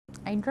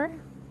anger,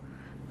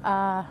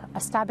 a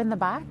stab in the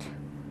back.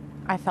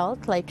 I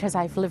felt like, because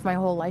I've lived my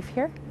whole life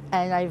here,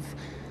 and I've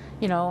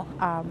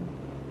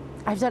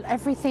done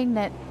everything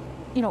that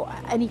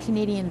any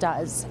Canadian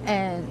does,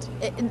 and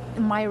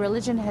my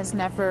religion has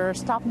never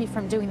stopped me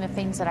from doing the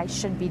things that I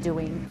should be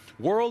doing.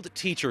 World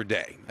Teacher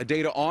Day, a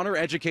day to honor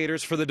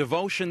educators for the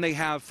devotion they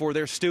have for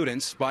their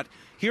students. But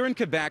here in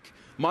Quebec,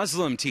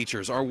 Muslim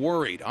teachers are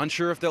worried,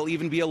 unsure if they'll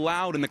even be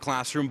allowed in the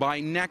classroom by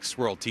next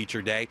World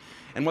Teacher Day,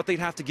 and what they'd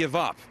have to give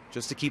up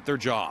just to keep their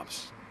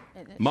jobs.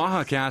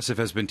 Maha Kassif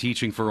has been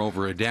teaching for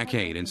over a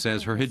decade and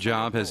says her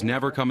hijab has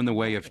never come in the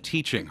way of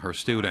teaching her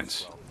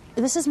students.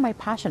 This is my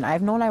passion.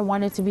 I've known I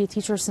wanted to be a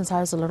teacher since I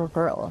was a little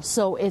girl.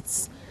 So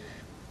it's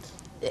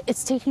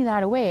taking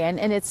that away,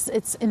 and it's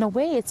in a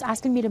way it's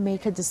asking me to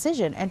make a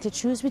decision and to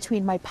choose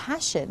between my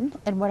passion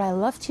and what I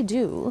love to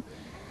do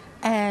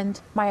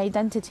and my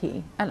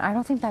identity. And I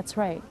don't think that's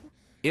right.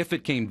 If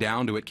it came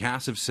down to it,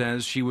 Kassif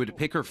says she would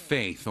pick her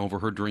faith over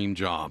her dream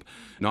job.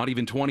 Not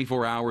even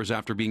 24 hours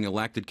after being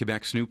elected,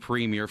 Quebec's new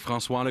premier,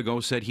 François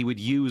Legault, said he would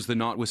use the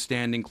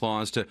notwithstanding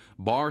clause to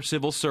bar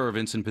civil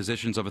servants in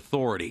positions of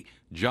authority,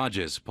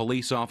 judges,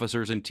 police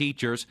officers, and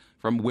teachers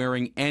from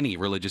wearing any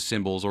religious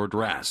symbols or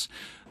dress.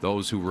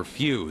 Those who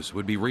refuse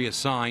would be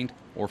reassigned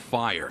or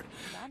fired.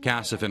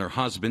 Kassif and her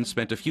husband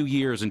spent a few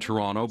years in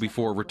Toronto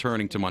before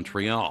returning to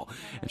Montreal,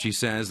 and she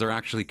says they're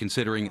actually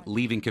considering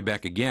leaving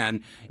Quebec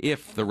again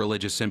if the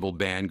religious symbol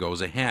ban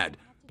goes ahead,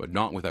 but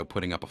not without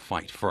putting up a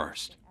fight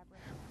first.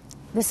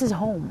 This is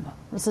home.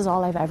 This is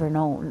all I've ever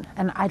known,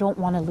 and I don't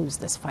want to lose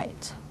this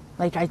fight.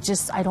 Like, I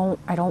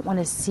don't want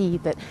to see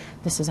that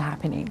this is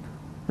happening,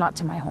 not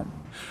to my home.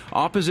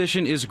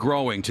 Opposition is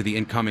growing to the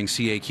incoming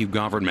CAQ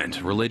government.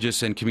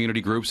 Religious and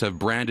community groups have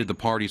branded the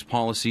party's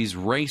policies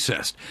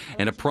racist,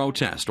 and a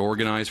protest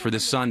organized for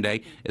this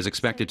Sunday is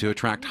expected to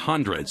attract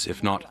hundreds,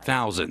 if not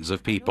thousands,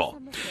 of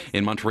people.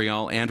 In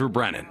Montreal, Andrew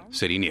Brennan,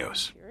 City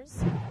News.